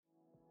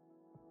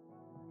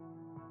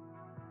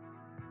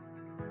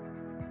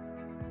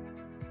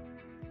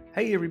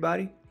Hey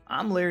everybody,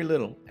 I'm Larry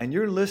Little, and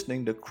you're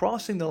listening to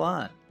Crossing the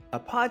Line, a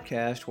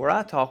podcast where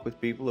I talk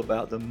with people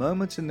about the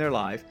moments in their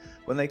life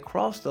when they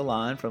cross the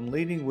line from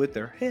leading with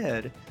their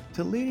head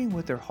to leading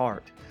with their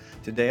heart.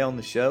 Today on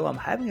the show, I'm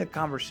having a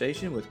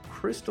conversation with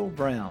Crystal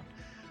Brown.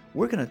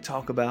 We're going to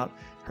talk about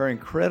her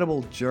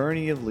incredible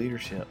journey of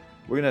leadership.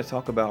 We're going to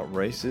talk about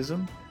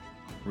racism,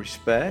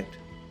 respect,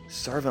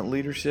 servant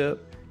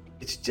leadership.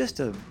 It's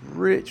just a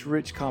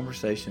rich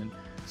conversation.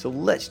 So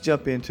let's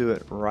jump into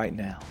it right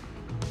now.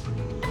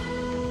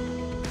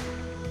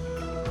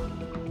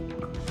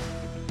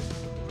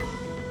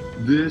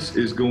 This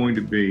is going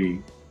to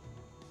be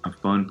a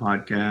fun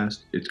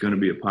podcast. It's going to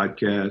be a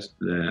podcast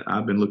that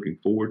I've been looking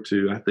forward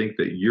to. I think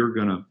that you're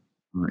going to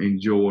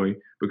enjoy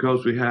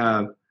because we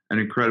have an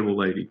incredible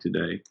lady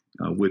today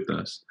with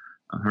us.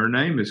 Her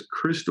name is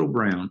Crystal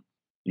Brown,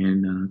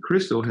 and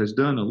Crystal has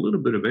done a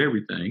little bit of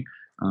everything.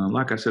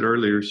 Like I said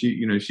earlier,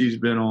 she's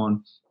been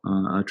on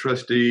a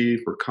trustee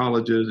for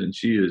colleges, and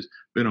she has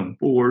been on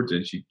boards,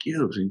 and she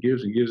gives and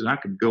gives and gives. And I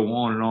could go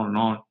on and on and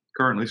on.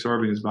 Currently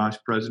serving as vice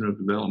president of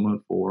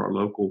development for our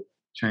local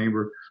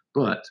chamber.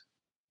 But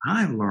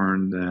I've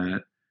learned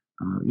that,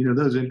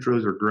 those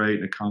intros are great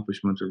and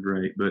accomplishments are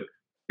great. But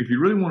if you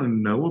really want to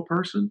know a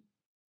person,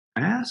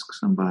 ask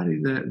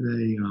somebody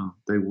that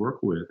they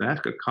work with,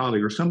 ask a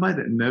colleague or somebody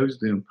that knows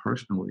them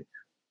personally.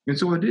 And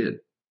so I did.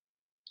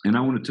 And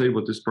I want to tell you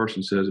what this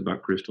person says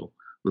about Crystal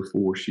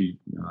before she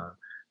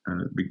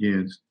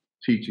begins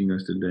teaching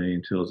us today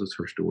and tells us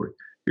her story.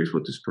 Here's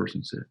what this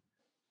person said.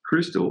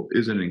 Crystal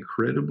is an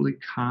incredibly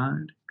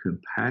kind,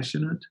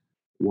 compassionate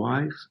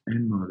wife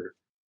and mother.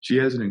 She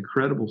has an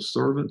incredible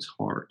servant's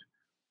heart.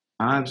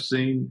 I've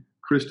seen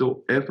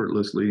Crystal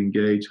effortlessly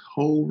engage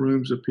whole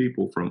rooms of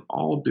people from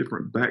all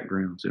different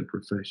backgrounds and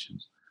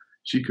professions.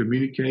 She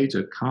communicates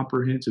a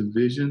comprehensive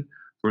vision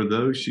for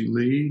those she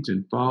leads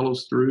and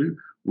follows through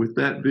with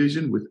that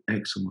vision with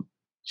excellence.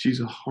 She's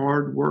a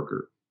hard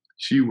worker.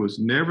 She was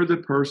never the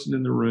person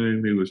in the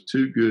room who was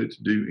too good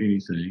to do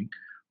anything,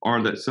 or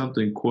that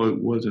something, quote,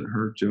 wasn't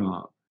her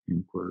job,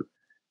 end quote.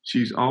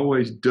 She's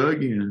always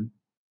dug in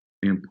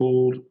and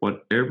pulled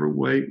whatever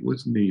weight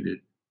was needed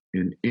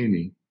in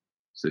any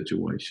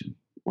situation.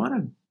 What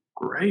a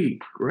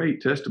great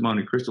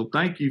testimony, Crystal.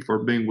 Thank you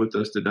for being with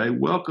us today.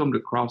 Welcome to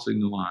Crossing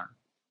the Line.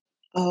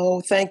 Oh,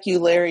 thank you,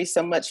 Larry,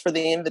 so much for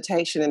the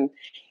invitation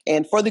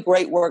and for the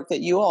great work that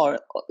you all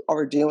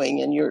are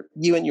doing and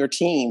you and your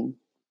team.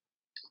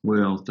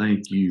 Well,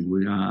 thank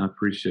you. I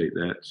appreciate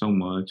that so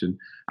much. And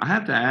I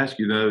have to ask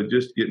you, though,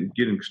 just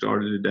getting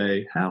started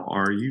today, how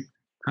are you?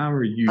 How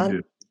are you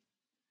doing?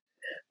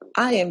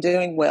 I am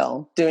doing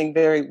well, doing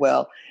very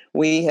well.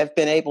 We have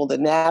been able to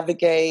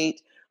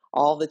navigate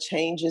all the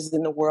changes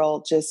in the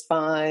world just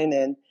fine.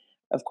 And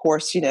of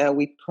course,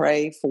 we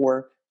pray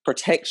for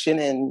protection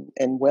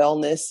and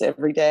wellness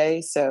every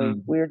day.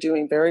 So we're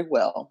doing very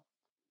well.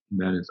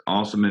 That is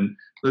awesome. And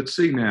let's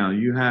see now,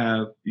 you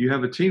have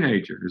a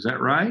teenager, is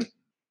that right?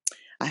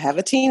 I have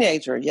a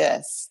teenager,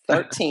 yes,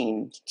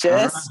 13,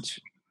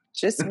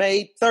 just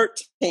made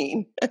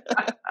 13.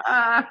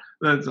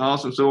 That's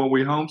awesome. So are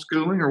we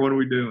homeschooling or what are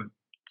we doing?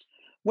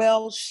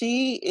 Well,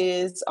 she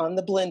is on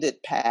the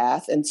blended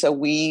path. And so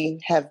we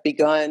have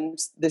begun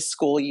this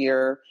school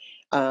year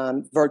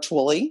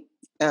virtually,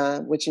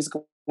 which is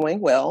going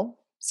well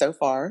so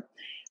far.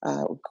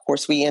 Of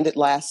course, we ended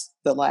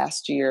the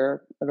last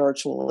year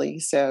virtually.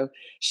 So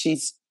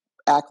she's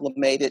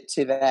acclimated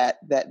to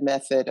that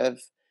method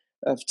of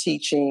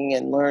teaching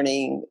and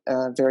learning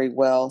very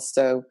well.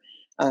 So,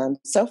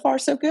 so far,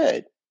 so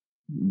good.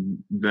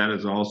 That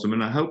is awesome.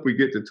 And I hope we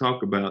get to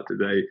talk about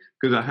today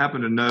because I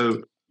happen to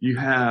know you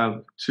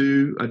have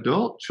 2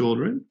 adult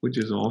children, which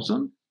is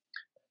awesome.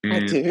 And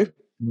I do.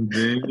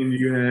 Then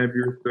you have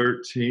your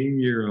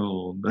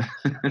 13-year-old.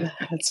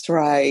 That's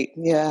right.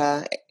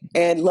 Yeah.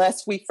 And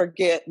lest we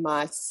forget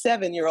my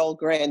 7-year-old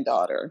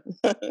granddaughter.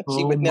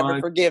 She would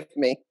never forgive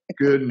me.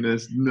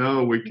 Goodness.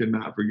 No, we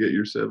cannot forget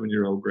your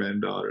 7-year-old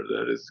granddaughter.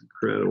 That is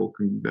incredible.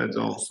 That's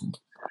awesome.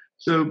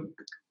 So,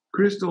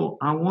 Crystal,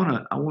 I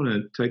want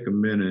to take a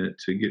minute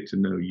to get to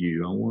know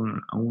you. I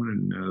want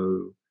to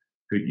know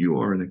that you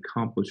are an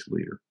accomplished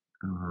leader.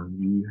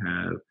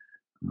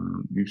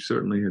 You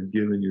certainly have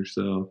given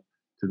yourself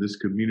to this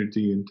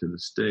community and to the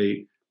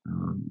state,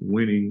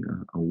 winning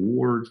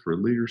awards for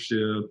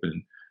leadership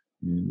and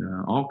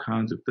all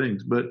kinds of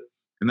things.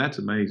 And that's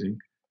amazing.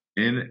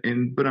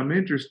 But I'm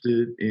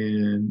interested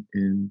in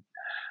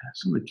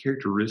some of the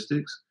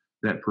characteristics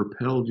that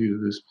propelled you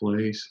to this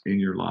place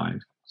in your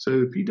life.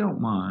 So if you don't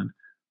mind,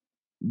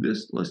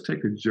 let's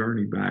take a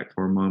journey back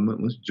for a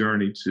moment. Let's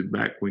journey to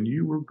back when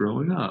you were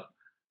growing up.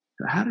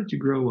 How did you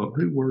grow up?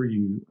 Who were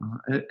you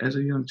as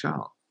a young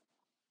child?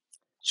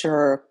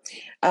 Sure.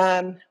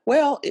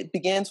 Well, it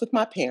begins with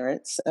my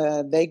parents.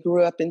 They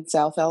grew up in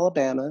South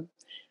Alabama.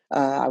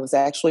 I was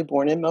actually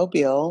born in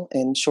Mobile,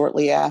 and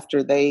shortly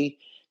after they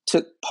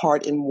took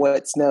part in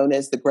what's known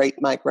as the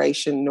Great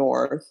Migration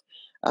North,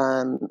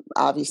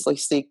 obviously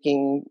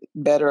seeking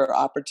better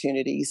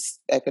opportunities,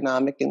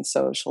 economic and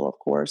social, of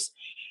course.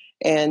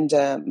 And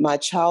my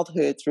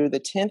childhood through the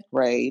 10th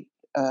grade,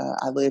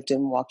 I lived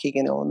in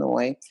Waukegan,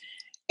 Illinois,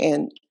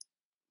 and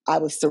I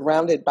was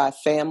surrounded by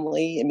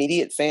family,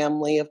 immediate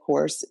family, of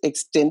course,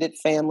 extended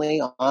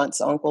family,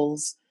 aunts,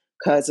 uncles,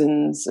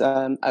 cousins,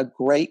 a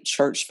great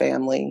church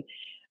family,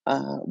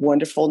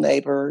 wonderful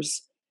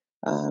neighbors.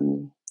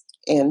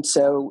 And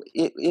so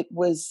it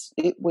was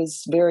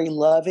very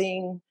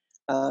loving,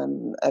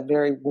 a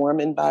very warm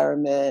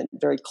environment,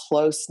 very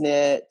close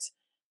knit,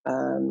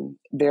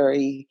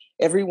 very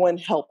everyone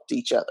helped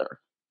each other.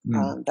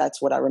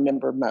 That's what I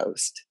remember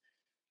most.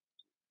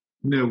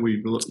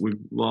 We've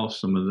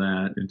lost some of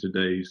that in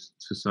today's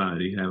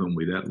society, haven't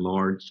we? That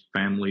large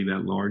family,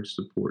 that large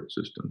support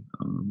system.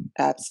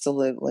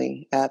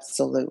 Absolutely,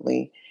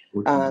 absolutely.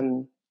 Fortunately.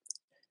 Um,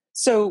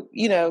 so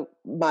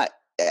my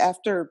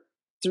after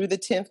through the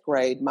 10th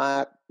grade,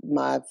 my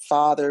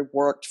father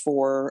worked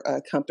for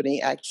a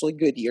company, actually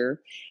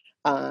Goodyear,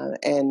 and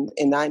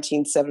in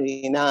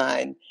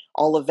 1979,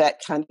 all of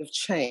that kind of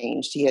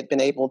changed. He had been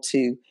able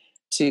to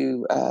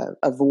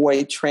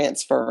avoid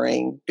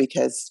transferring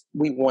because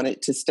we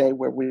wanted to stay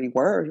where we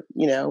were,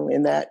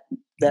 in that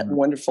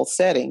wonderful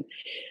setting.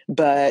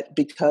 But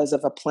because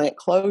of a plant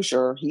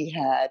closure, he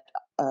had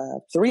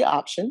three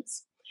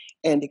options,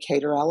 and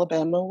Decatur,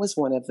 Alabama was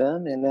one of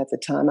them. And at the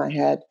time, I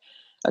had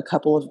a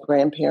couple of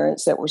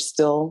grandparents that were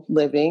still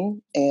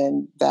living,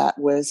 and that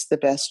was the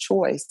best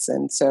choice.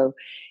 And so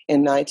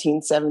in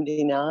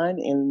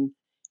 1979,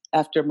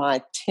 after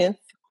my 10th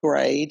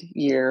grade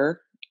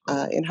year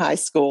in high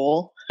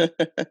school,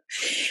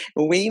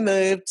 we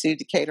moved to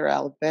Decatur,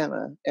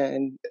 Alabama,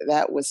 and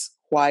that was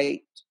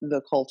quite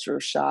the culture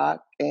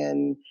shock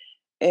and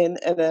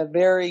a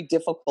very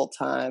difficult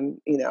time,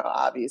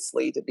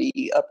 obviously to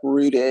be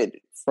uprooted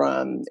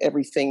from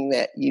everything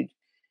that you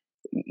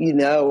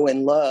know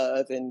and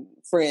love and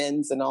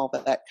friends and all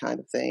that kind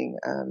of thing.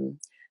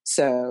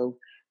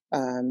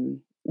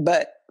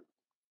 But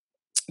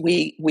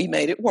we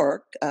made it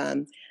work.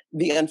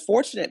 The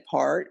unfortunate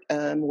part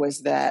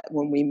was that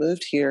when we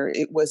moved here,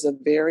 it was a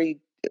very,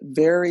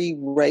 very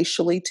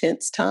racially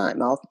tense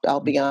time. I'll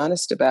be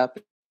honest about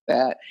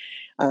that.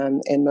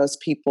 And most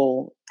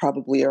people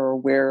probably are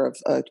aware of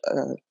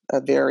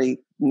a very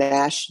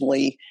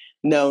nationally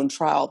known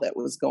trial that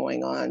was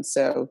going on.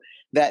 So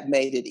that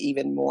made it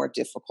even more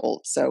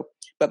difficult.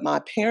 But my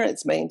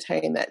parents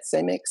maintained that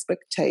same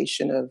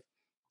expectation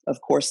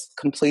of course,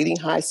 completing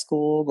high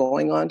school,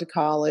 going on to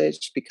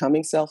college,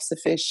 becoming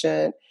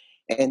self-sufficient,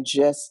 and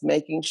just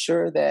making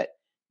sure that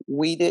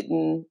we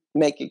didn't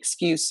make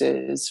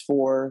excuses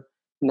for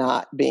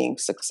not being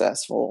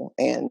successful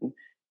and,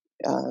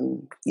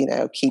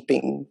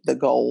 keeping the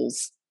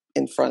goals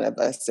in front of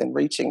us and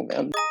reaching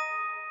them.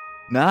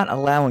 Not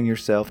allowing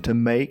yourself to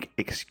make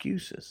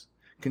excuses,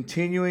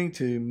 continuing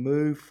to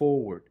move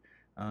forward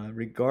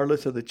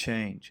regardless of the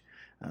change,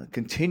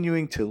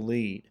 continuing to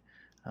lead.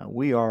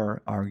 We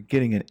are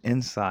getting an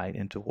insight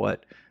into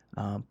what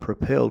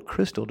propelled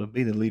Crystal to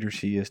be the leader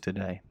she is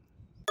today.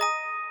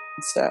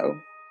 So,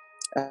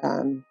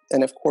 and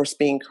of course,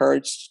 be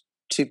encouraged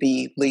to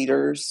be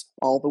leaders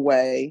all the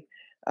way,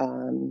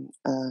 and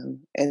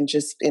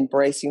just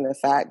embracing the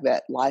fact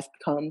that life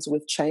comes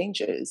with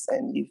changes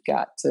and you've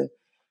got to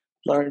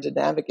learn to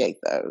navigate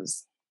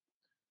those.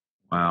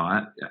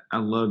 Wow, I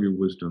love your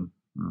wisdom,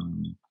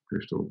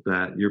 Crystal,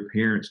 that your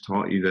parents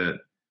taught you that,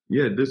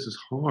 yeah, this is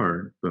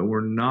hard, but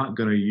we're not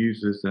going to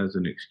use this as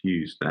an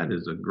excuse. That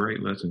is a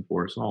great lesson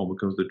for us all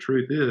because the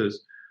truth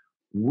is,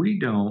 we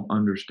don't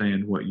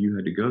understand what you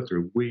had to go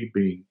through. We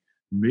being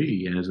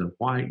me as a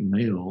white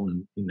male,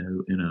 and in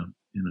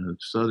a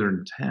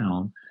southern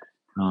town,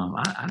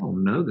 I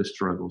don't know the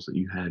struggles that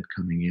you had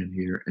coming in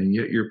here, and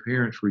yet your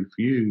parents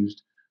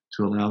refused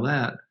to allow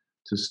that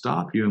to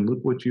stop you. And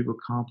look what you've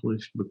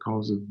accomplished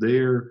because of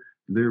their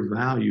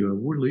value of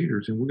we're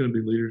leaders, and we're going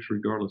to be leaders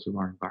regardless of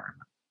our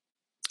environment.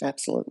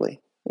 Absolutely,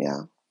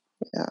 yeah.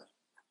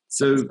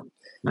 So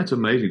that's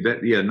amazing.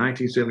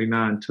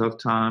 1979, tough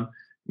time.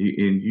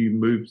 And you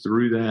moved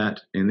through that,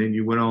 and then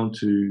you went on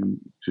to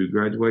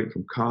graduate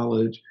from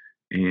college.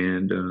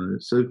 And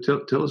so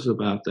tell us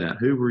about that.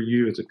 Who were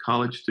you as a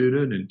college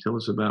student, and tell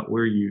us about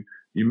where you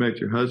met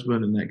your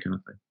husband and that kind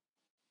of thing.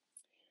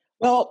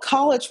 Well,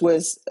 college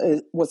was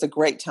a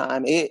great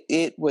time.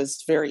 It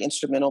was very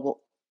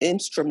instrumental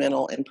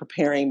in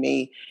preparing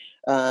me,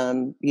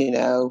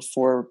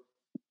 for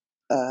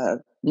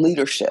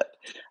leadership.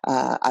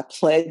 I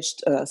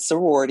pledged a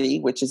sorority,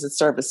 which is a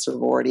service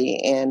sorority,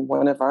 and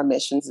one of our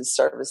missions is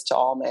service to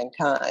all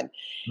mankind.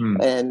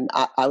 And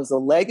I was a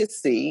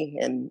legacy,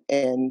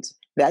 and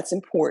that's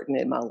important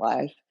in my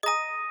life.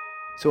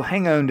 So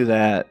hang on to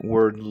that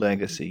word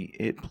legacy.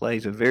 It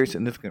plays a very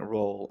significant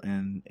role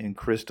in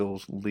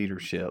Crystal's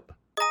leadership.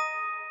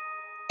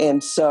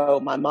 And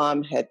so my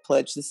mom had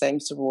pledged the same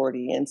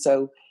sorority, and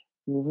so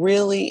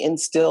really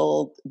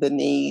instilled the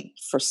need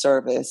for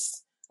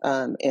service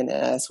in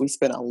us. We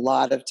spent a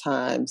lot of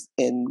time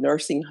in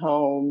nursing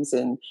homes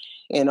and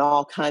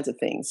all kinds of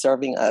things,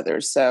 serving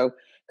others. So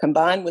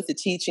combined with the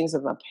teachings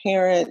of my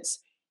parents,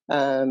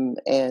 and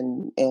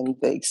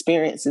the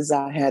experiences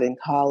I had in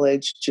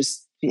college,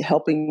 just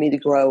helping me to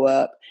grow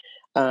up.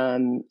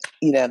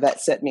 That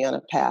set me on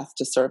a path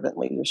to servant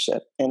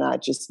leadership, and I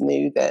just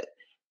knew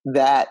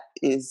that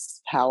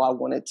is how I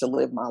wanted to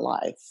live my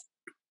life.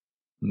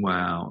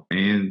 Wow.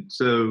 And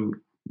so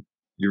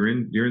you're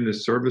in the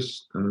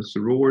service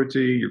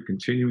sorority. You're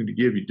continuing to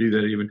give. You do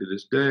that even to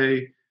this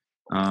day.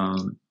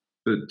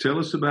 But tell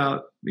us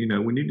about, we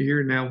need to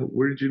hear now.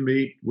 Where did you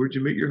meet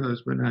your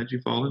husband? How'd you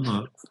fall in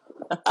love?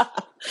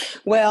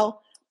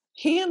 Well,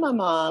 he and my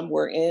mom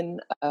were in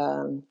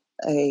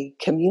a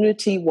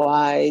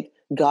community-wide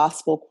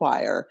gospel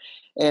choir,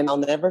 and I'll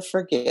never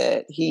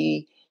forget.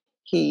 He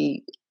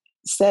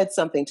said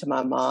something to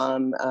my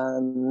mom.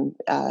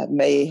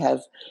 May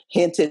have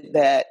hinted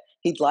that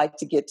he'd like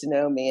to get to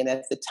know me, and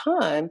at the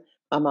time,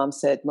 my mom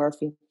said,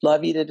 "Murphy,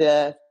 love you to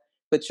death,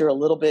 but you're a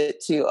little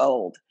bit too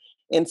old."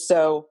 And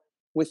so,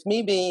 with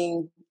me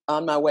being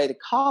on my way to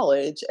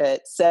college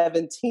at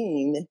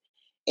 17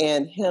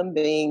 and him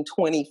being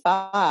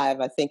 25,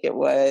 I think it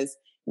was,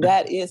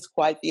 that is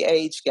quite the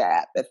age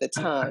gap at the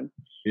time.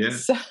 Yeah.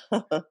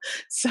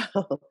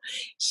 So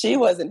she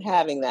wasn't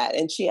having that.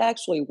 And she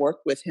actually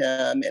worked with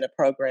him in a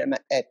program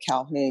at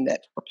Calhoun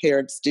that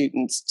prepared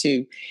students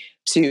to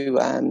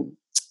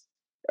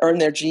earn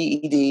their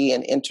GED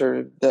and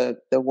enter the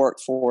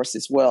workforce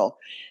as well.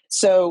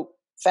 So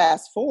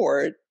fast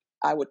forward,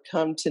 I would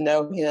come to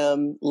know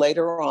him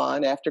later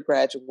on after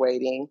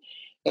graduating.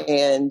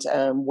 And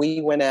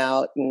we went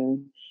out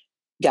and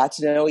got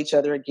to know each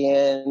other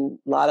again.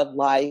 A lot of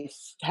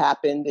life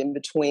happened in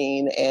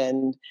between.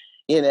 And,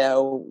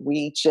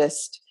 we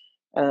just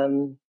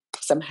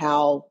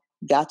somehow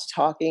got to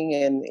talking,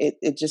 and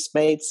it just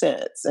made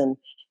sense. And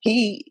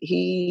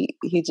he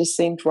just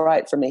seemed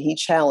right for me. He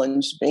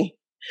challenged me.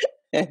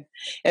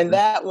 and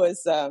that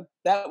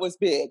was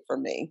big for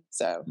me.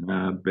 So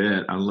I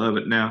bet. I love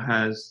it. Now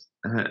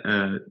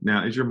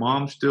now is your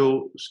mom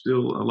still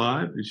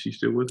alive? Is she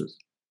still with us?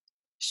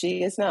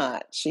 She is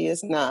not. She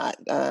is not.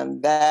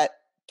 That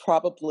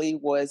probably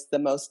was the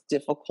most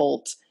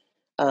difficult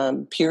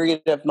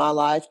period of my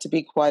life, to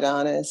be quite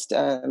honest.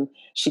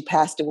 She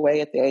passed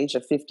away at the age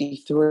of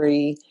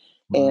 53,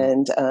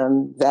 and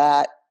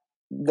that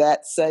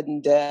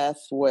sudden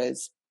death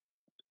was,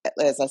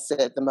 as I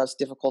said, the most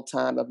difficult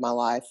time of my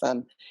life.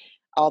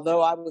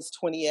 Although I was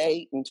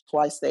 28 and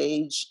twice the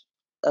age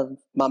of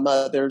my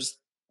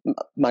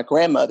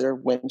grandmother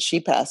when she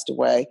passed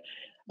away,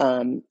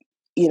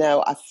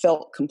 I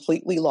felt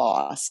completely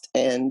lost.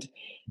 And,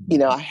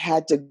 I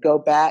had to go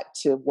back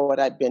to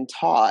what I'd been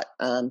taught.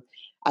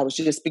 I was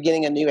just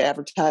beginning a new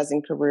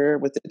advertising career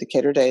with the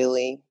Decatur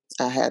Daily.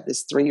 I had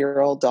this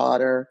 3-year-old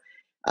daughter.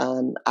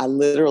 I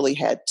literally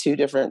had 2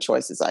 different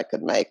choices I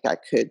could make. I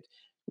could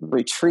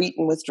retreat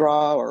and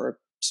withdraw, or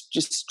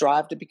just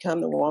strive to become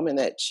the woman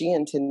that she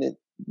intended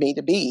me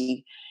to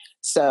be.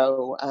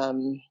 So,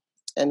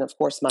 and of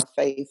course, my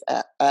faith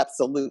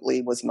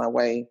absolutely was my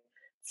way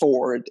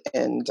forward,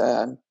 and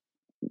the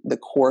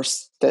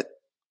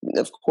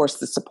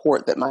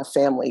support that my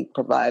family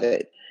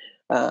provided,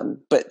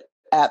 but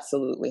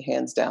absolutely,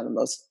 hands down, the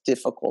most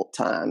difficult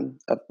time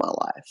of my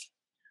life.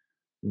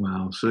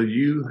 Wow. So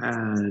you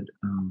had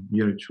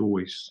a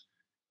choice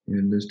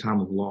in this time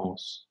of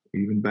loss.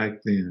 Even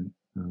back then,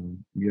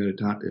 you had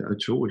a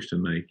choice to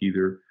make: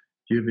 either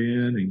give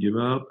in and give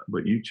up,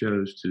 but you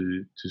chose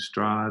to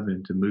strive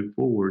and to move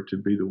forward to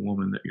be the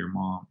woman that the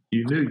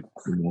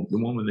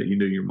woman that you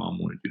knew your mom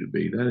wanted you to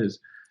be.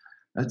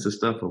 That's the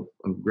stuff of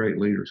great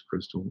leaders,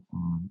 Crystal.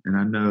 And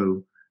I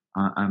know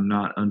I'm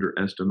not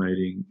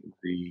underestimating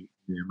the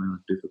amount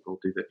of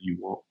difficulty that you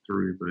walked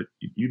through, but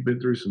you've been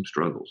through some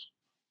struggles.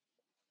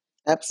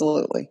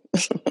 Absolutely.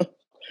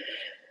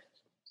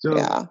 So,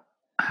 yeah.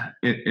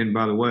 And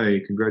by the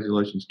way,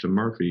 congratulations to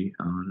Murphy.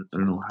 I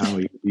don't know how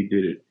he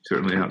did it.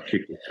 Certainly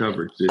outkicked the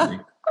coverage,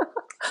 didn't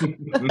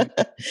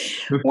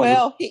he?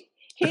 Well,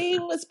 he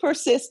was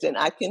persistent.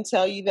 I can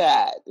tell you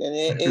that, and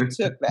it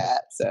took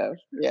that. So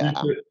yeah,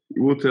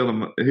 we'll tell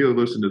him he'll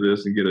listen to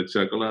this and get a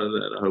chuckle out of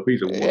that. I hope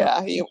he's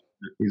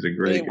he's a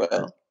great he guy.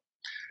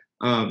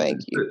 Will.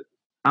 Thank you.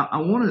 I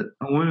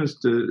want us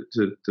to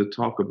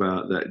talk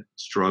about that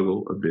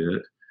struggle a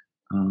bit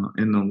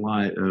in the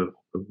light of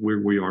where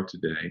we are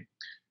today,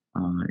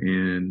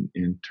 and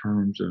in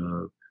terms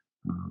of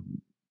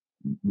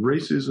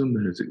racism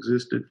that has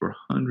existed for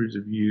hundreds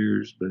of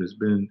years, but has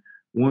been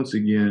once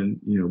again,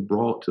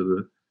 brought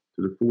to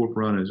the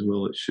forefront as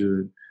well it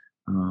should.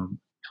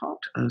 Talk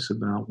to us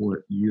about what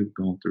you've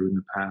gone through in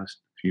the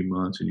past few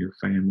months in your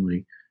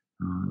family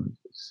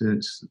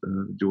since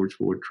the George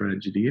Floyd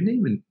tragedy, and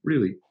even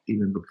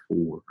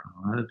before.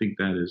 I think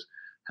that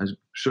has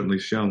certainly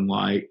shown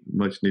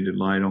much needed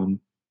light on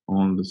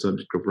the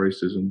subject of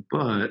racism,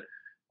 but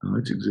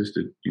it's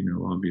existed,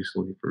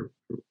 obviously for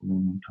a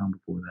long time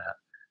before that.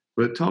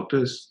 But talk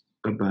to us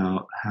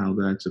about how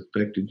that's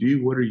affected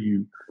you. What are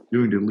you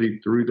doing to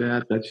lead through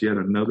that? That's yet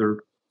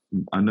another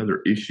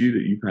issue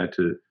that you've had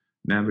to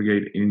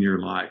navigate in your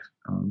life.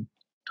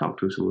 Talk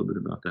to us a little bit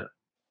about that.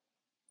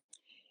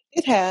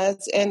 It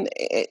has, and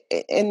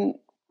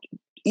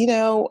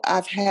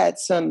I've had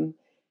some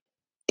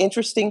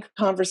interesting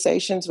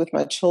conversations with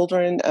my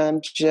children,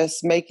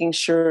 just making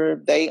sure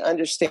they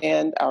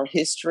understand our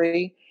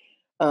history.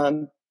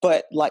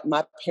 But like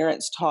my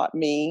parents taught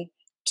me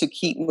to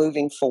keep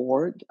moving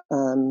forward.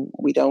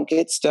 We don't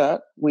get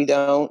stuck. We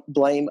don't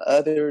blame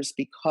others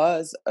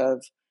because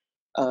of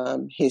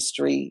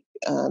history.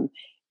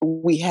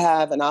 We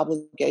have an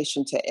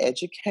obligation to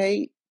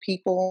educate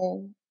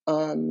people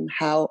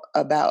how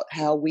about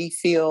how we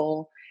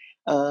feel,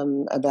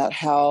 about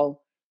how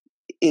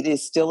it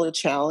is still a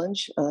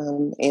challenge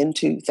in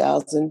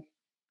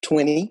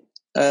 2020.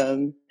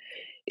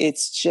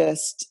 It's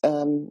just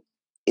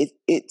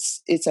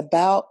it's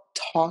about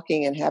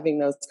talking and having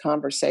those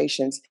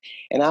conversations.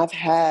 And I've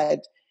had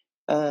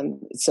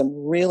some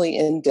really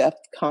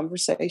in-depth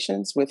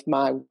conversations with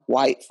my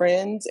white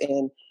friends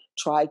and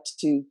tried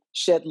to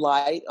shed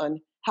light on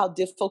how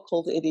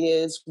difficult it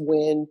is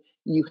when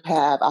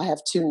I have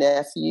two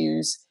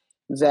nephews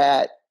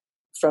that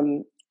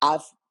from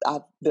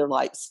they're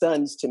like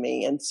sons to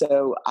me, and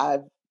so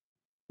I've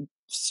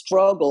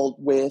struggled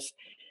with,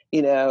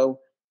 you know,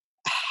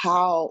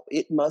 how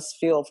it must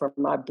feel for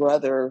my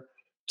brother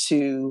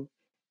to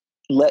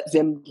let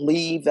them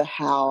leave the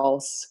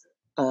house.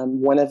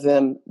 One of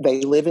them,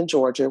 they live in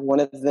Georgia. One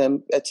of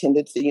them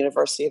attended the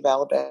University of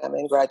Alabama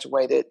and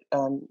graduated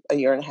a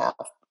year and a half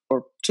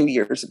or 2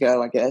 years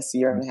ago, I guess, a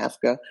year and a half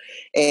ago.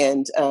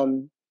 And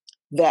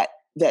that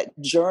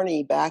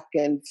journey back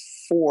and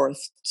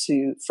forth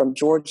from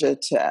Georgia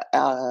to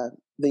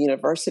the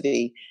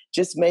university,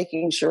 just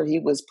making sure he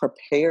was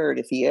prepared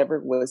if he ever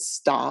was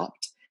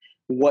stopped,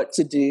 what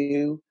to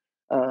do,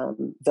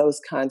 those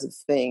kinds of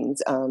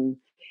things.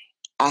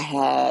 I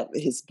have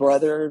his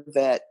brother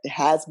that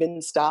has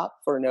been stopped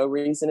for no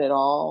reason at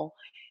all,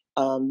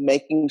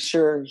 making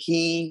sure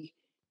he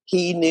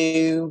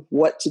knew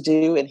what to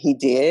do, and he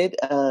did.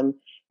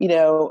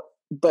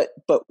 But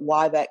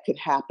why that could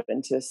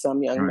happen to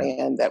some young Right.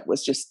 man that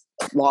was just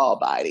law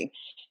abiding,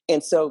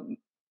 and so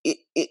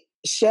it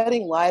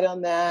shedding light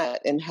on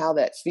that and how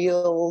that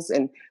feels,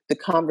 and the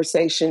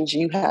conversations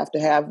you have to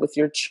have with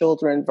your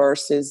children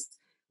versus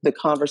the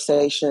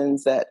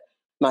conversations that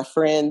my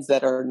friends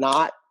that are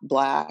not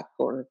Black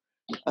or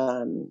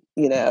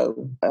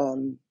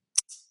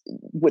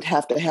would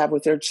have to have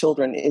with their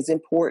children is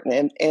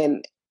important,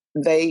 and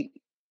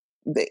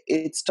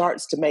it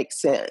starts to make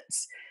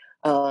sense.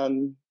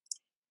 Um,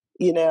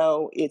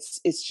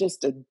 it's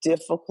just a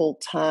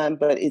difficult time,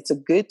 but it's a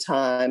good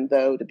time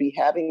though to be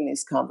having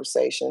these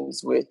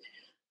conversations with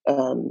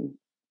um,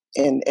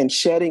 and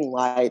shedding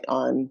light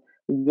on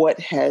what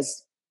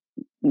has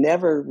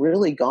never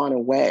really gone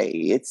away.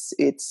 It's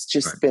Right.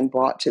 just been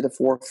brought to the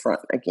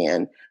forefront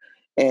again,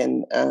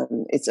 and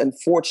it's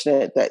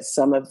unfortunate that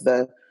some of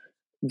the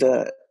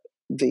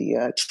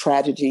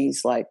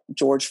tragedies like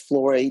George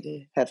Floyd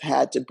have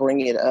had to bring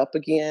it up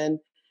again,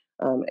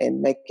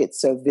 and make it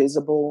so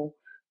visible.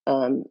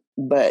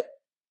 But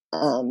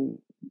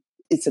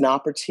it's an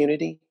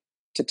opportunity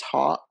to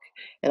talk,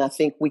 and I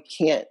think we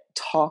can't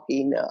talk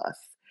enough.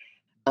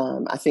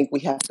 I think we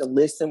have to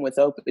listen with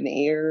open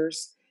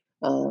ears,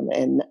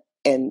 and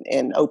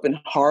open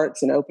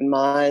hearts and open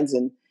minds,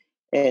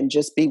 and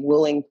just be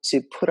willing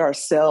to put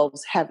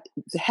ourselves have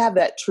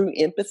that true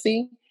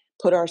empathy,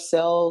 put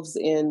ourselves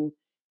in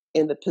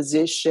the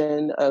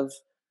position of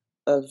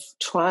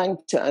trying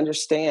to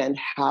understand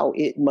how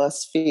it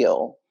must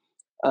feel,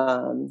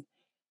 um,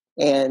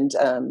 and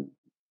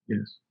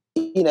Yes.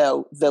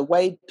 the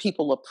way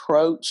people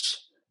approach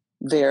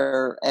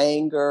their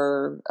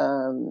anger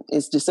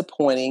is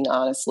disappointing.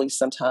 Honestly,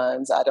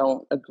 sometimes I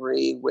don't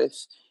agree with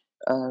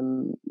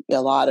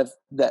a lot of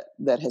that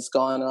has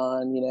gone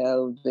on.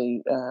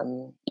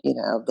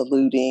 The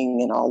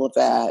looting and all of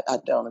that. I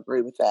don't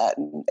agree with that,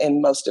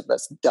 and most of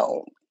us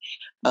don't.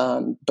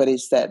 But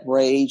it's that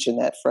rage and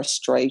that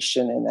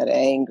frustration and that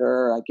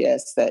anger, I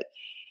guess,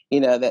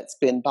 that's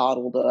been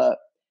bottled up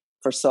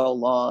for so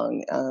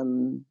long.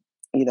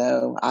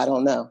 I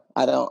don't know.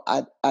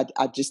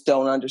 I just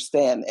don't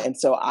understand. And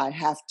so I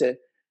have to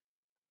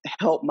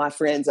help my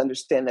friends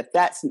understand that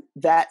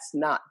that's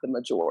not the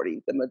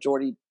majority. The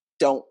majority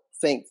don't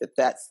think that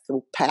that's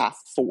the path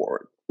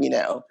forward.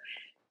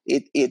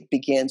 It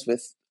begins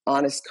with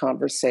honest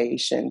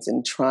conversations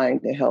and trying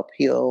to help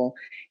heal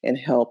and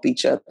help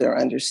each other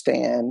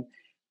understand,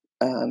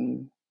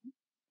 um,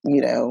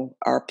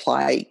 our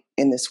plight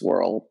in this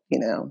world.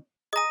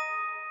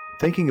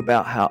 Thinking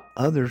about how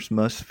others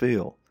must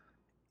feel,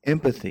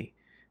 empathy.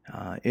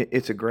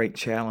 It's a great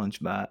challenge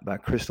by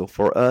Crystal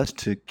for us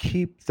to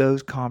keep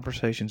those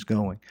conversations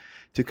going,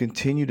 to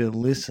continue to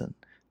listen,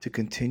 to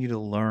continue to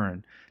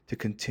learn, to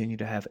continue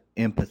to have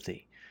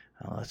empathy.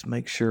 Let's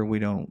make sure we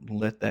don't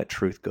let that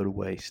truth go to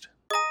waste.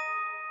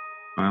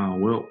 Wow.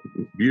 Well,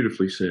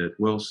 beautifully said.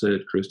 Well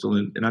said, Crystal.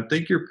 And I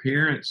think your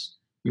parents,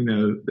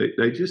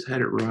 they just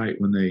had it right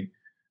when they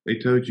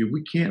told you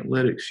we can't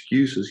let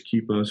excuses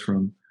keep us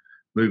from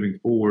moving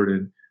forward.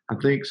 And I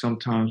think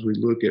sometimes we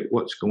look at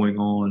what's going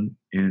on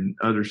in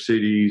other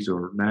cities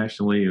or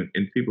nationally,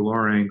 and people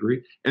are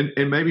angry. And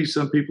maybe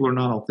some people are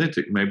not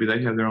authentic. Maybe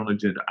they have their own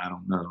agenda. I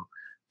don't know.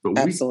 But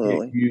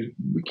Absolutely.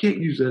 we can't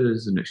use that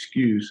as an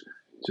excuse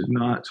to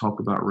not talk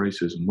about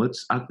racism.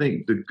 I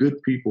think the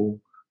good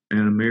people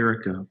in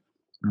America,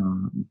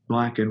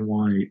 black and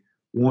white,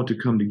 want to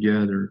come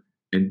together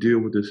and deal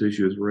with this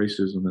issue as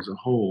racism as a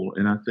whole.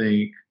 And I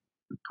think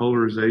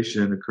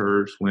polarization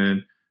occurs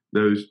when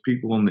those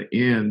people on the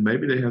end,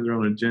 maybe they have their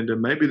own agenda,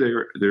 maybe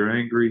they're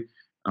angry,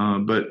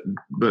 but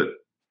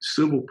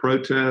civil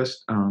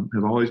protests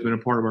have always been a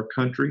part of our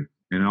country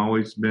and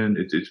always been.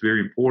 It's very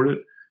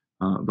important.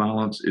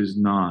 Violence is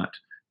not,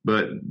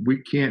 but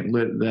we can't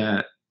let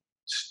that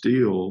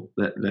steal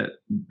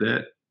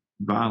that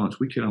violence.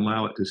 We can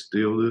allow it to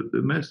steal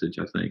the message.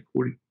 I think.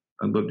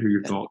 I'd love to hear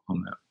your thoughts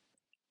on that.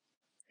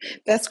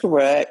 That's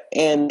correct.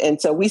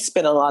 And so we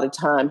spent a lot of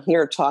time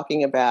here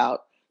talking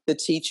about the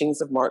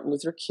teachings of Martin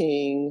Luther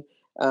King,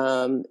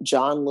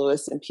 John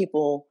Lewis, and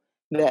people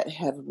that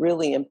have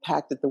really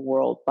impacted the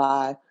world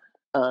by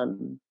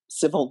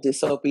civil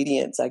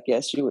disobedience, I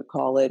guess you would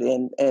call it,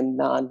 and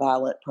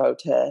nonviolent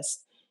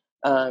protest.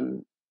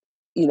 They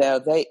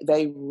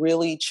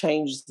really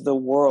changed the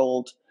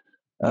world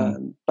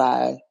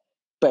by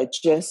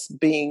just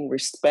being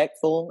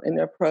respectful in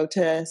their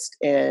protest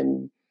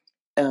and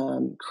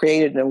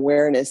created an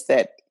awareness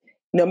that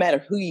no matter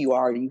who you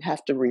are, you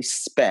have to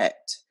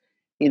respect,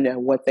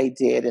 what they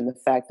did and the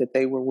fact that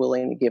they were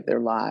willing to give their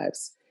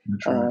lives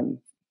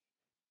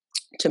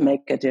to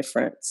make a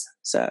difference.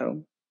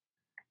 So,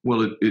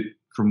 well, it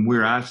from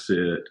where I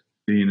sit,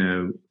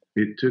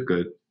 it took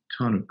a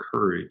ton of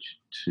courage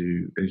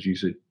to, as you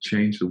said,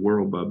 change the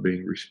world by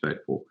being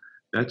respectful.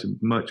 That's a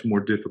much more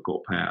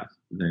difficult path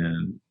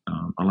than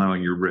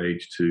allowing your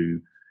rage to,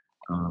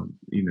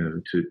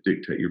 to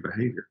dictate your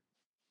behavior.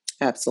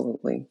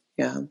 Absolutely.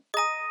 Yeah.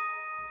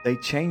 They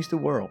changed the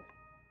world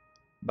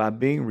by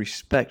being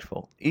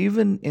respectful,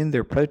 even in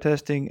their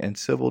protesting and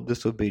civil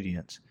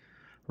disobedience.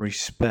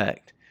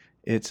 Respect.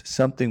 It's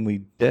something we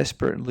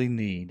desperately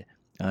need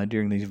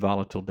during these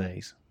volatile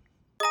days.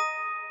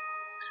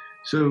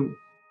 So,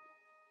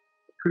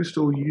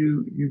 Crystal,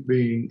 you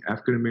being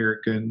African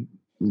American,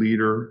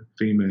 leader,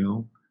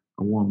 female,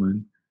 a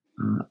woman,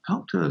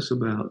 talk to us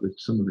about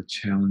some of the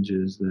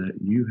challenges that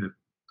you have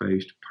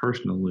faced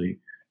personally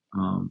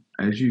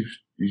as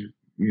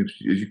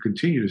as you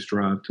continue to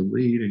strive to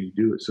lead, and you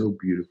do it so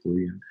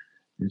beautifully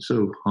and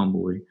so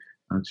humbly.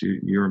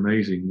 You're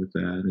amazing with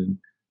that,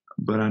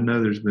 but I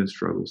know there's been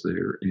struggles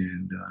there.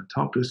 And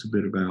talk to us a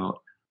bit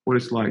about what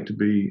it's like to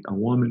be a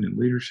woman in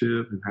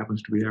leadership who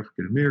happens to be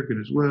African American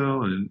as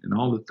well, and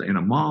all and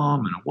a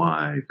mom and a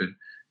wife,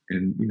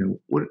 and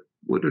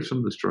what are some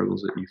of the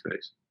struggles that you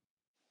face?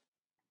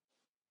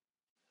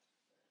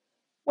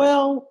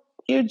 Well,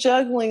 you're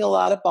juggling a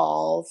lot of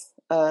balls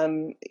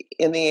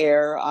in the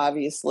air,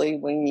 obviously,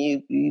 when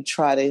you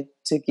try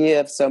to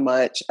give so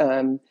much.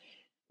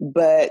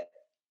 But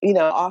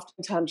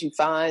oftentimes you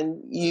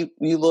find you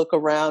look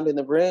around in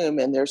the room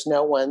and there's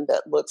no one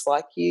that looks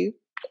like you.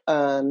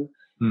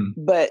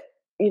 But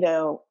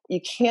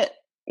you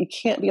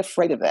can't be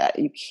afraid of that.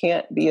 You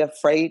can't be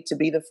afraid to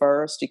be the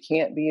first. You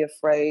can't be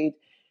afraid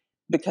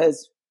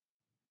because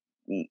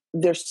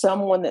there's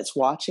someone that's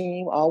watching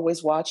you,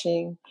 always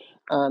watching.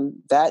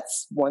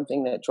 That's one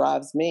thing that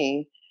drives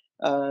me.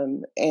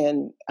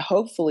 And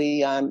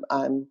hopefully I'm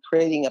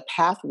creating a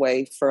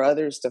pathway for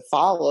others to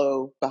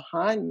follow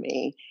behind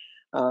me.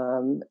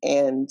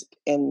 And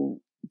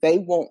they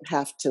won't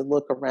have to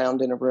look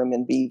around in a room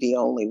and be the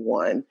only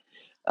one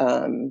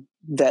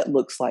that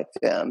looks like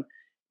them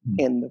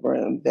in the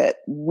room. That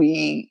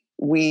we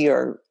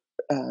are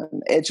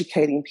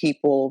educating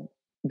people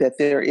that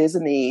there is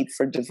a need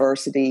for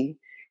diversity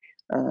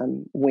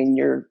when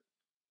you're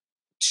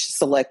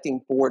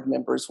selecting board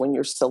members, when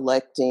you're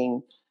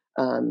selecting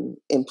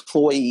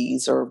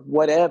employees, or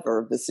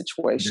whatever the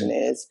situation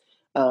is,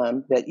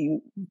 that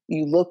you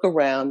look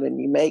around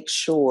and you make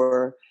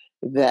sure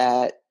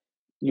that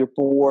your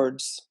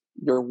boards,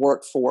 your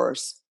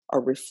workforce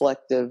are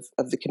reflective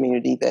of the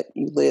community that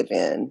you live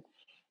in,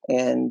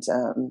 and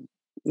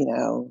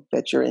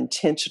that you're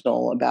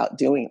intentional about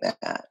doing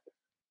that.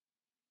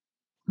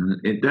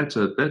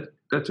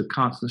 That's a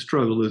constant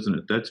struggle, isn't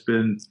it? That's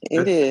been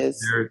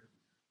there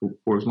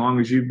for as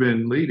long as you've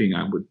been leading,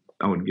 I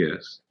would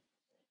guess.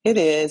 It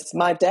is.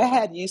 My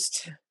dad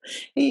used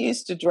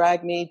to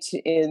drag me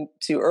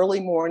into early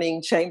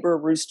morning chamber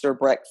rooster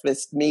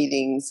breakfast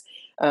meetings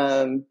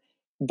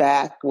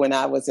back when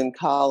I was in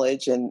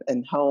college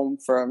and home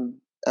from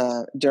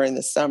during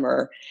the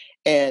summer,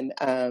 and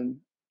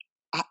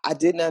I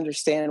didn't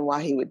understand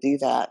why he would do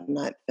that. And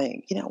I'd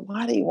think,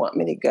 why do you want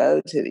me to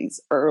go to these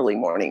early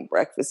morning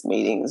breakfast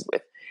meetings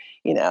with,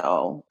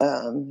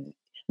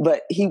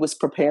 but he was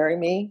preparing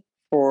me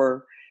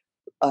for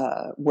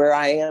where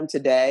I am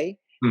today.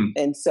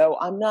 And so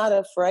I'm not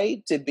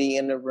afraid to be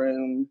in a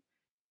room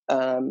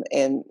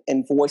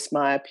and voice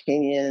my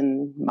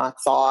opinion, my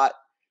thought,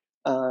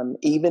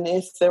 even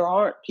if there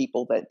aren't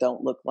people that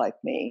don't look like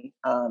me.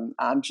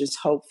 I'm just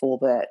hopeful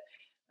that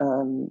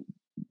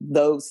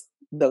those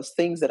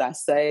things that I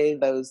say,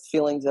 those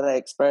feelings that I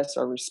express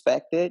are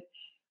respected.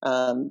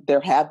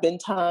 There have been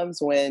times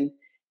when,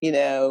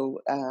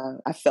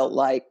 I felt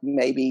like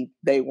maybe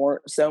they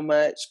weren't so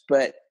much,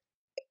 but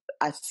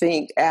I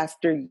think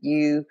after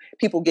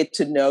people get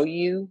to know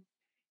you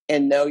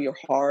and know your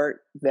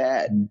heart,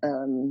 that,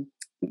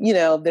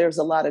 there's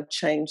a lot of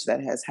change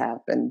that has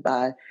happened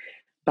by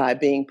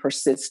being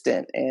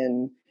persistent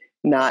and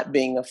not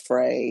being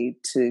afraid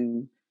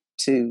to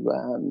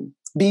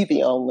be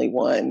the only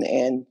one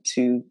and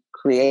to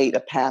create a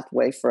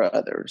pathway for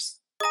others.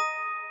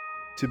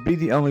 To be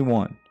the only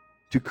one,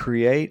 to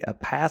create a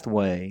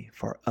pathway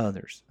for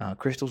others.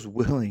 Crystal's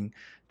willing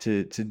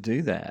to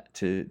do that,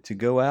 to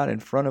go out in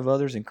front of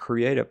others and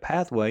create a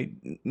pathway,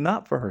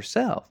 not for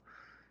herself,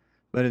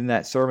 but in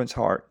that servant's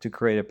heart to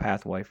create a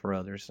pathway for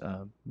others.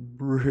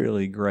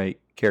 Really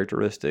great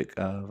characteristic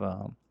of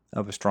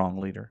a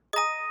strong leader.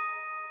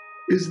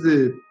 Is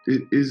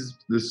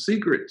the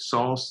secret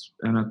sauce,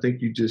 and I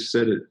think you just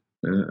said it,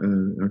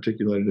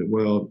 articulated it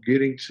well,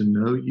 getting to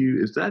know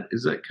you, is that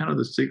kind of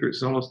the secret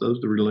sauce? Those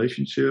the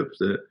relationships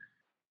that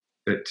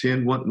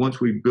tend, once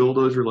we build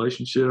those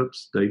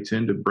relationships, they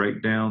tend to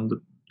break down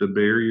the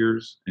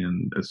barriers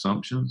and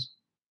assumptions?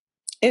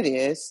 It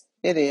is.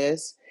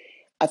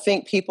 I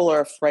think people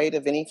are afraid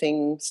of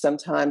anything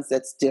sometimes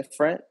that's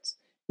different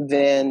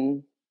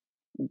than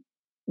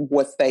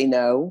what they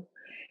know.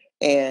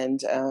 And,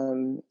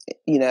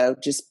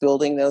 just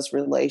building those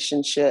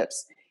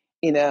relationships,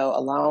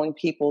 allowing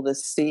people to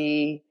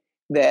see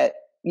that,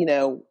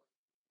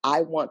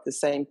 I want the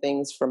same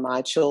things for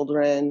my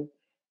children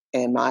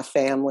and my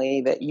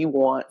family that you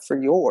want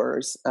for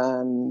yours.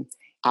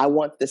 I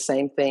want the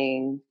same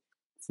thing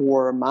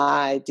for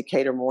my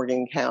Decatur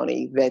Morgan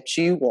County that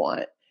you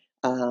want,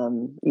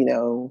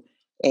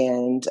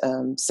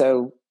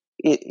 so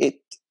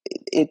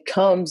it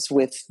comes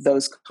with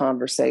those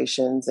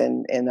conversations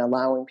and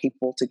allowing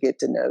people to get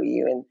to know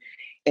you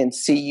and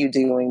see you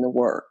doing the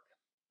work.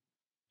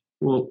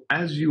 Well,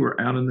 as you are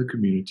out in the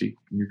community,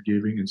 you're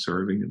giving and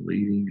serving and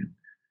leading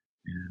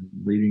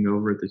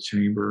over at the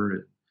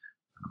chamber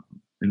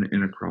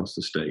and across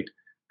the state.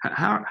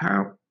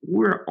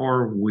 Where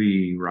are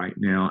we right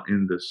now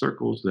in the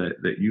circles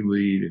that you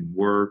lead and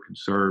work and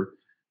serve?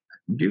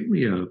 Give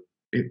me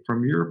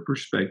from your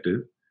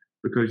perspective,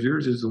 because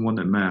yours is the one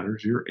that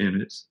matters. You're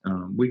in it.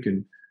 We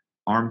can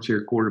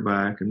armchair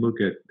quarterback and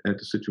look at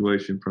the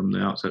situation from the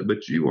outside,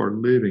 but you are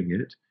living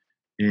it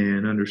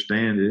and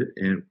understand it.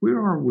 And where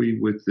are we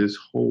with this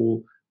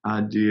whole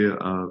idea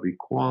of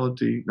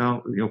equality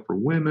now, for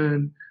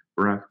women,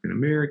 for African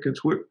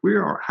Americans?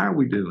 How are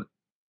we doing?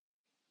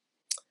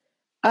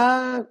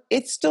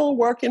 It's still a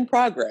work in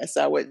progress,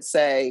 I would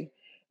say.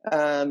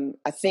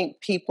 I think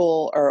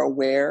people are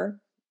aware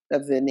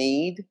of the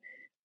need.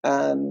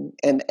 And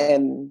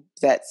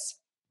that's,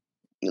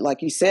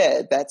 like you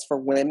said, that's for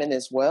women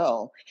as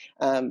well.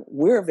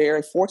 We're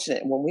very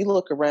fortunate. When we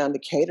look around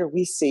Decatur,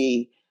 we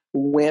see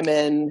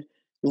women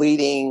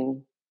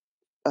leading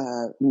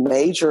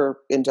major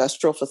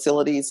industrial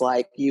facilities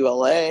like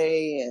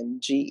ULA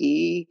and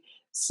GE.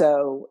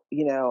 So,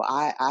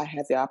 I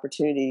had the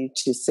opportunity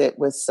to sit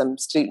with some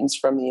students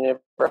from the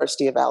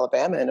University of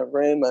Alabama in a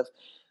room of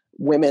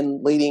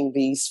women leading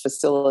these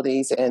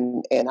facilities,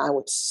 and I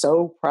was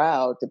so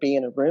proud to be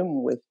in a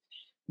room with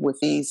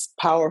these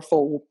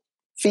powerful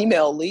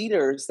female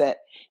leaders that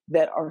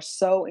are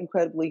so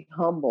incredibly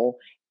humble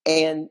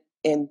and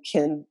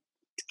can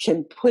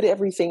put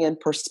everything in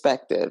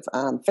perspective.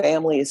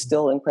 Family is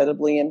still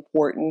incredibly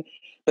important,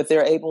 but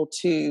they're able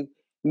to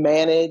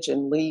manage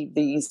and lead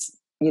these,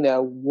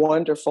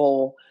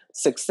 wonderful,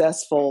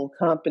 successful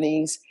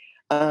companies.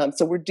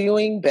 So we're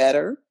doing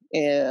better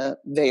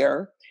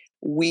there.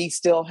 We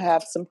still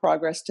have some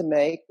progress to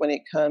make when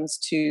it comes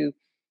to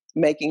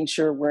making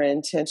sure we're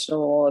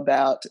intentional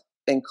about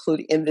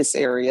including in this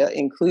area,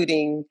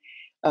 including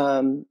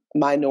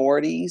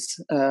minorities,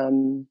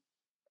 in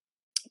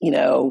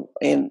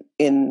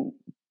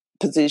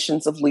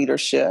positions of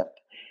leadership.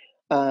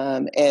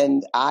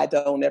 And I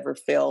don't ever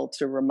fail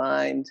to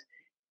remind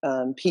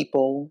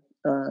people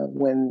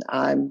when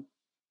I'm,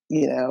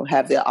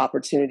 have the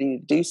opportunity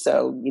to do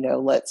so,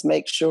 let's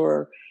make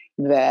sure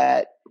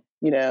that,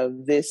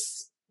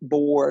 this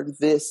board,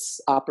 this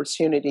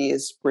opportunity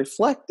is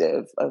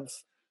reflective of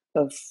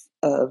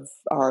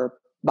our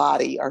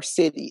body, our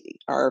city,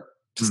 our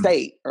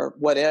state, or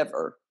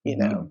whatever,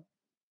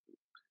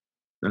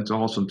 That's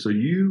awesome. So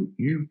you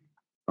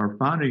are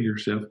finding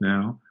yourself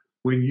now,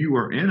 when you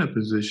are in a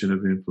position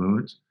of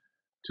influence,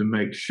 to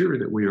make sure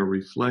that we are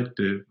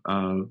reflective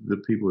of the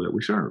people that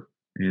we serve.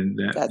 And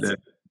that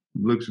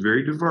looks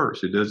very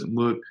diverse. It doesn't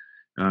look,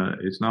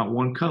 it's not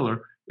one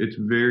color. It's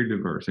very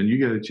diverse. And you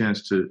get a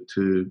chance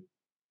to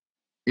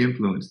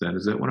influence that.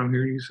 Is that what I'm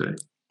hearing you say?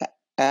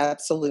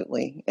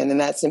 Absolutely. And then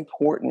that's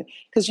important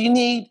because you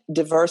need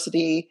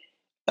diversity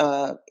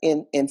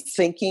in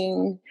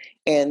thinking.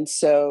 And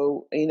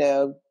so,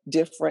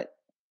 different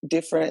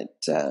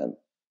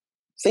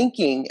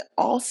thinking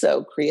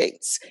also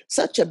creates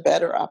such a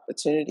better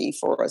opportunity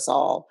for us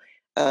all.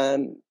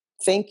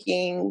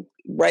 Thinking,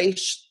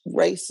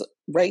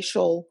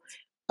 racial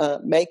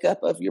makeup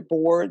of your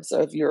boards,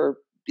 of your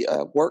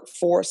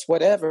workforce,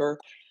 whatever,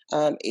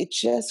 it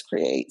just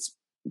creates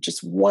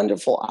just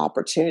wonderful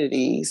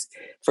opportunities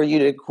for you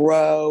to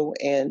grow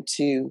and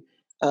to,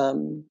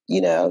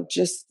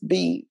 just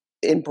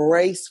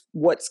embrace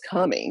what's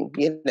coming.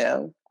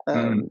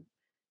 Mm.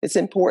 It's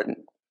important.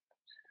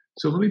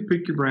 So let me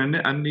pick your brain.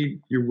 I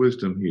need your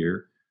wisdom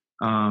here.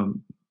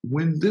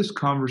 When this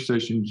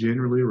conversation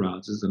generally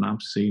arises, and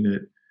I've seen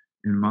it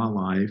in my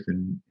life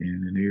and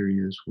in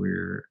areas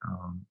where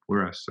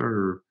I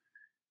serve,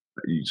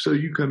 so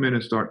you come in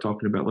and start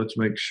talking about let's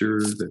make sure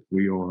that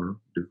we are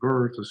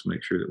diverse, let's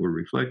make sure that we're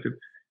reflective,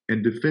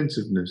 and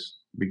defensiveness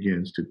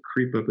begins to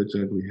creep up its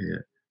ugly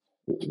head.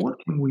 What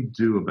can we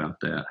do about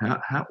that?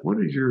 What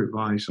is your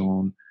advice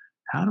on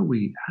how do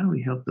we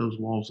help those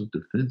walls of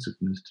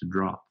defensiveness to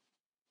drop?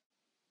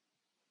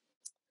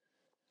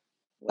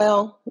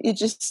 Well, you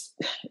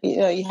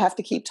have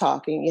to keep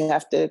talking. You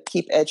have to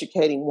keep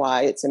educating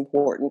why it's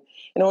important.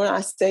 When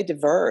I say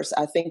diverse,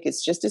 I think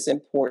it's just as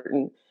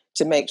important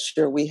to make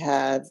sure we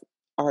have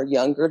our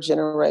younger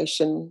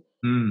generation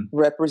Mm,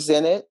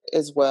 represented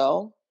as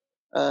well.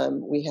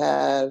 We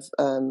have,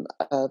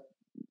 our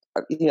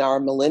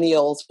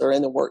millennials are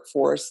in the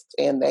workforce,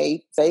 and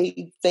they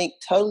think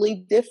totally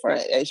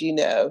different, as you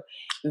know,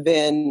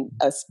 than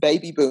us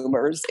baby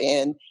boomers.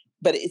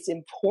 But it's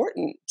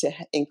important to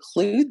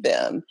include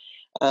them,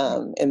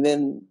 and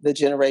then the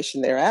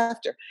generation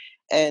thereafter.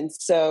 And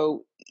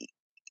so,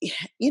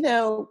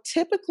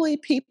 typically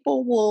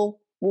people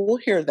will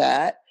hear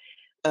that,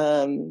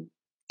 um,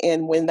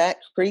 and when that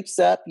creeps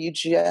up, you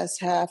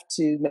just have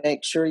to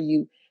make sure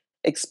you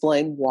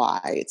explain why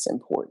it's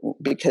important,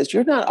 because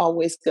you're not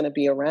always going to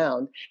be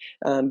around.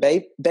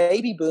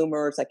 Baby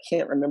boomers, I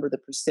can't remember the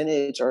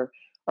percentage, are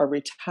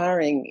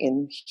retiring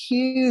in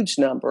huge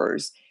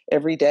numbers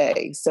every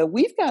day. So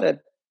we've got to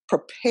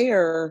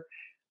prepare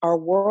our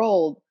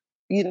world,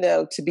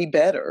 to be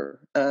better,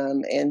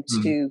 and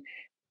mm,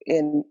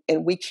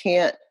 we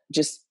can't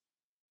just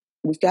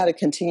we've got to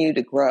continue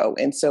to grow.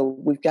 And so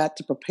we've got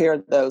to prepare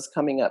those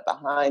coming up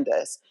behind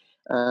us.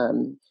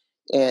 Um,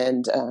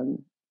 and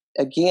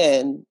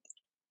again,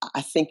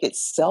 I think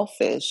it's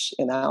selfish,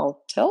 and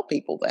I'll tell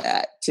people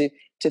that to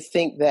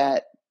think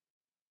that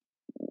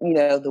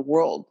the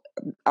world,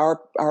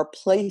 our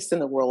place in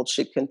the world,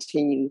 should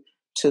continue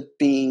to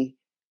be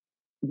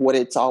what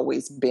it's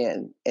always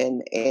been,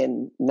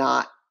 and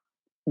not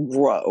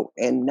grow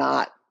and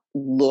not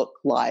look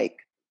like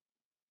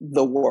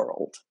the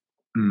world.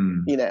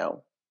 mm. You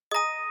know.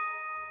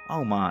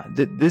 Oh my,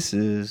 this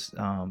is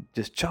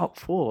just chock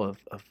full of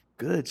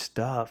good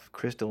stuff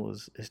Crystal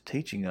is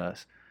teaching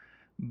us.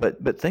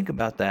 But think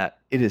about that.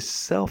 It is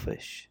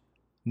selfish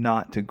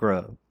not to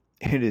grow.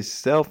 It is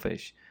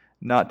selfish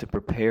not to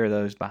prepare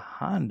those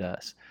behind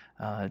us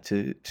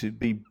to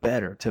be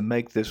better, to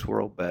make this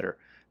world better.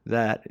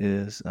 That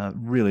is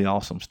really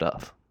awesome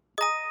stuff.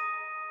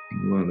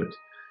 Love it.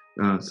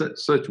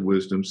 Such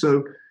wisdom.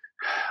 So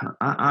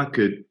I, I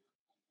could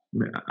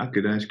I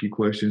could ask you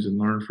questions and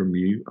learn from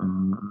you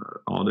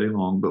all day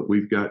long, but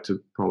we've got to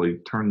probably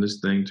turn this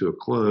thing to a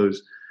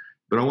close.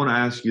 But I want to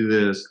ask you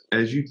this: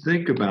 as you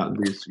think about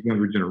this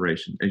younger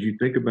generation, as you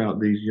think about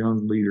these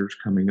young leaders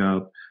coming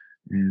up,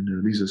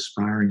 and these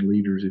aspiring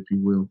leaders, if you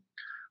will,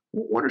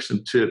 what are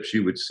some tips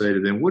you would say to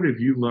them? What have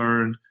you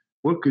learned?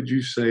 What could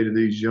you say to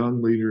these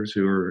young leaders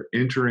who are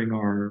entering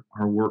our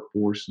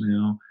workforce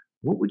now?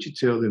 What would you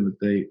tell them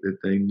that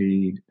they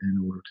need in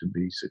order to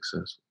be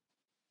successful?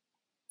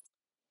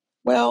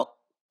 Well,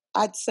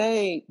 I'd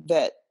say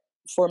that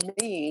for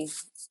me,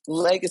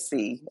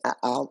 legacy.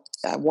 I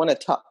want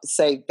to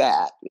say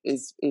that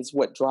is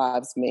what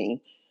drives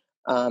me.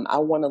 I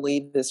want to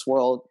leave this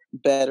world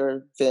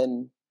better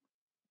than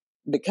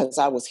because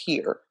I was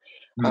here.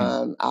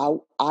 Mm,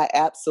 I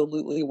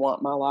absolutely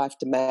want my life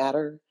to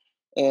matter,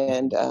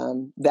 and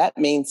that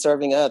means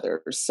serving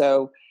others.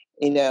 So,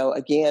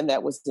 again,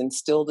 that was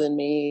instilled in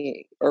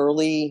me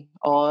early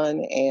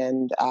on,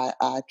 and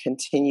I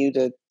continue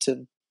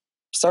to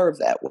serve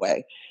that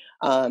way.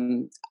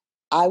 Um,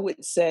 I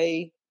would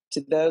say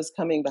to those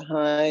coming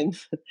behind,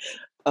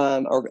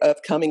 or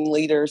upcoming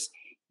leaders,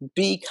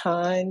 be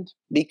kind,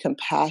 be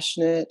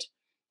compassionate.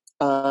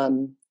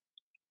 Um,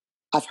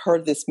 I've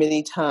heard this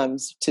many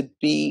times: to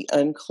be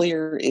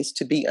unclear is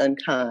to be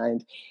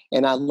unkind.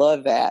 And I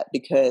love that,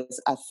 because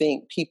I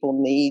think people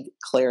need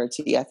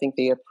clarity. I think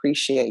they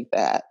appreciate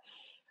that.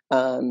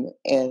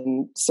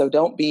 And so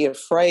don't be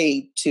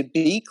afraid to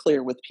be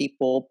clear with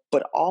people,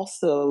 but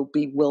also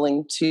be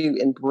willing to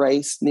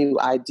embrace new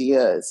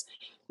ideas,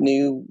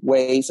 new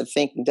ways of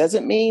thinking.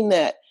 Doesn't mean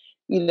that,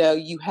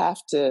 you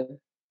have to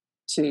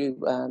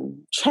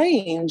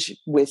change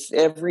with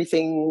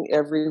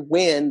every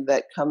wind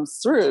that comes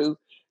through,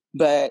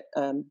 but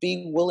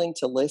be willing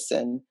to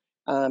listen.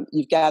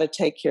 You've got to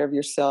take care of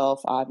yourself,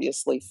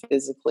 obviously,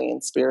 physically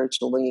and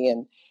spiritually,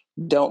 and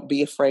don't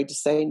be afraid to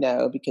say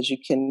no, because you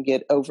can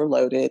get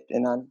overloaded.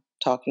 And I'm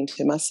talking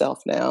to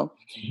myself now.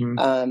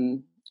 Mm-hmm.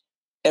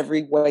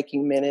 Every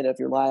waking minute of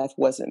your life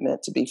wasn't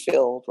meant to be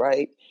filled,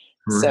 right?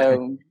 Right.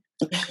 So,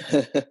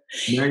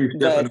 Now you're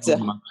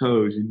stepping on my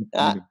toes.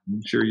 I'm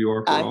sure you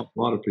are for a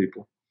lot of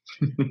people.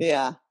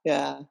 Yeah.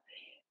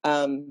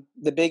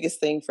 The biggest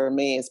thing for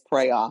me is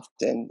pray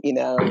often,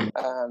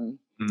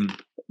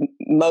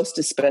 most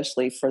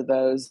especially for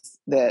those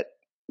that,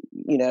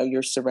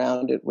 you're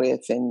surrounded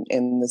with,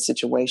 and the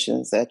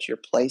situations that you're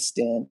placed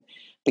in,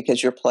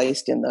 because you're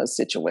placed in those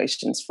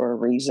situations for a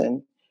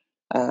reason.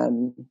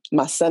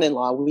 My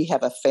son-in-law, we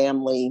have a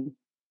family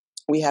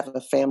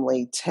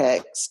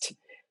text,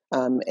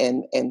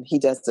 and he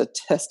does a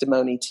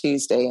testimony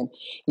Tuesday. And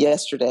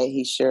yesterday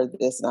he shared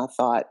this, and I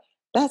thought,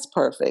 that's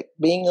perfect.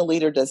 Being a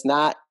leader does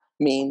not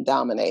mean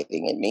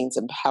dominating. It means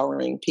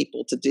empowering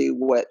people to do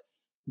what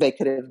they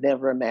could have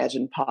never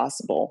imagined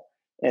possible.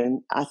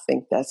 And I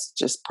think that's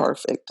just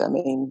perfect. I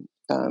mean,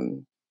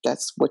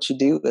 that's what you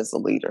do as a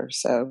leader.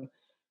 So,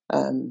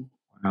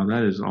 wow,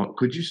 that is all.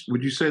 Would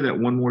you say that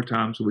one more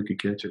time so we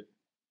could catch it?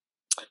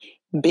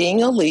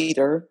 Being a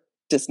leader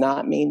does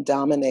not mean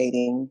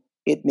dominating.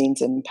 It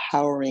means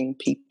empowering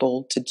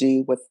people to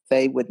do what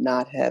they would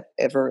not have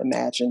ever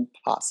imagined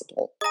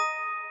possible.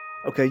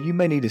 Okay, you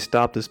may need to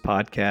stop this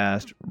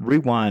podcast,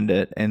 rewind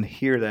it, and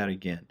hear that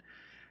again.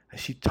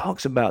 She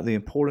talks about the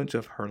importance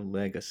of her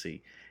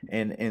legacy,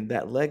 and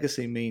that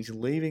legacy means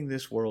leaving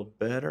this world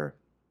better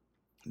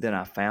than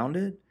I found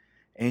it.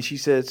 And she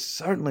says,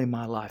 certainly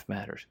my life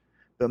matters,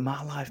 but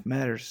my life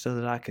matters so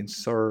that I can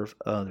serve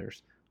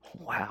others.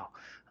 Wow,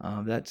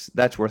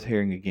 that's worth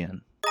hearing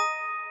again.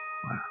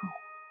 Wow,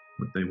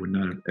 what they would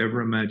not have ever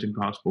imagined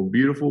possible.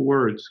 Beautiful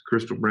words,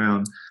 Crystal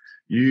Brown.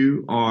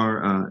 You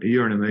are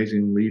an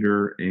amazing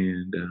leader,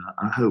 and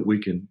I hope we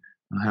can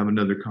have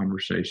another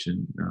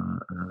conversation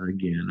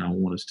again. I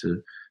want us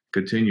to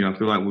continue. I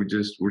feel like we're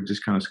just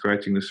kind of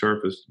scratching the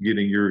surface,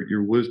 getting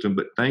your wisdom.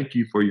 But thank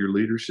you for your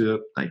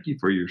leadership. Thank you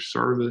for your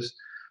service.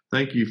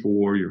 Thank you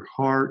for your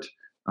heart.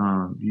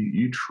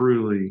 You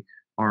truly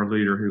are a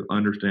leader who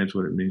understands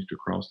what it means to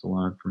cross the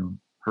line from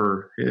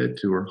her head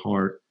to her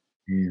heart,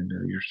 and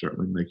you're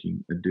certainly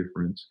making a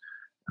difference.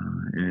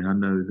 And I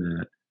know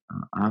that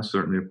I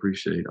certainly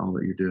appreciate all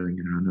that you're doing,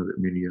 and I know that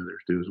many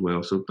others do as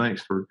well. So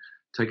thanks for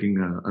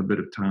taking a bit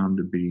of time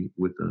to be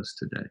with us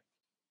today.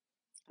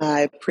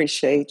 I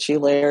appreciate you,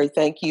 Larry.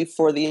 Thank you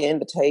for the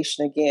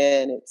invitation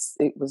again.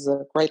 It was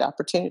a great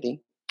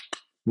opportunity.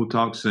 We'll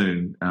talk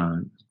soon.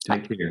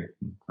 Take care.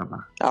 Bye-bye.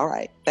 All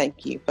right.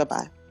 Thank you.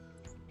 Bye-bye.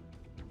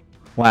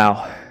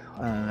 Wow.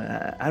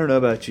 I don't know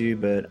about you,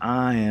 but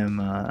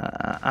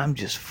I'm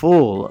just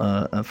full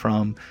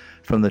from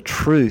the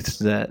truths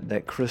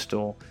that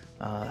Crystal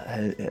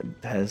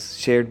has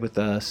shared with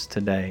us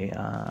today.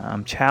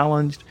 I'm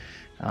challenged.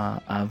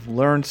 I've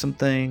learned some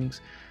things.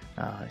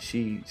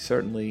 She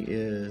certainly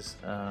is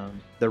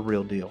the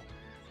real deal,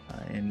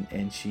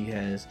 and she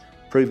has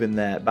proven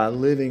that by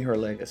living her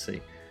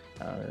legacy.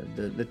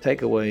 The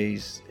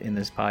takeaways in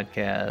this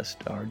podcast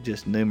are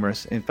just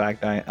numerous. In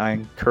fact, I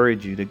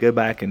encourage you to go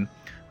back and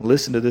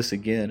listen to this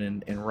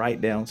again and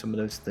write down some of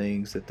those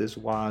things that this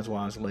wise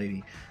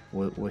lady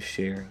was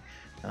sharing,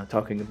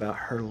 talking about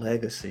her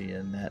legacy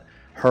and that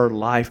her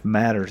life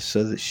matters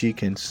so that she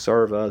can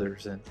serve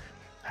others, and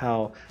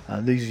how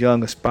these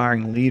young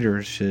aspiring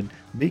leaders should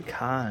be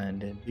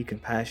kind and be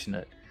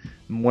compassionate.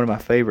 One of my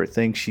favorite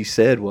things she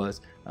said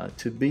was,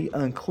 to be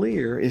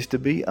unclear is to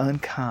be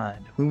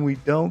unkind. When we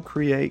don't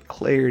create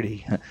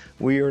clarity,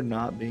 we are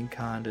not being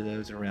kind to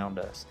those around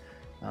us.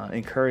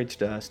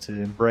 Encouraged us to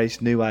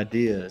embrace new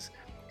ideas.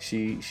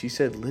 She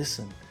said,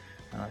 listen.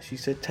 She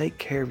said, take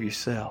care of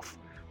yourself.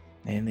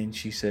 And then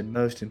she said,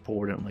 most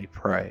importantly,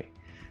 pray.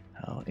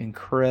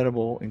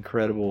 Incredible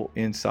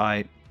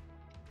insight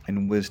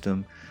and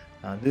wisdom.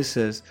 This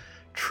has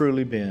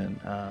truly been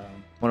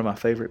one of my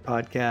favorite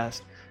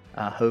podcasts.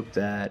 I hope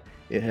that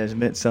it has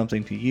meant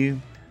something to you.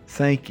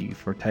 Thank you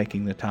for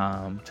taking the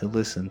time to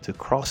listen to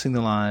Crossing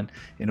the Line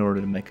in order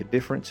to make a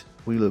difference.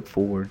 We look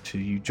forward to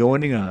you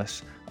joining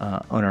us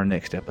on our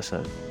next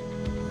episode.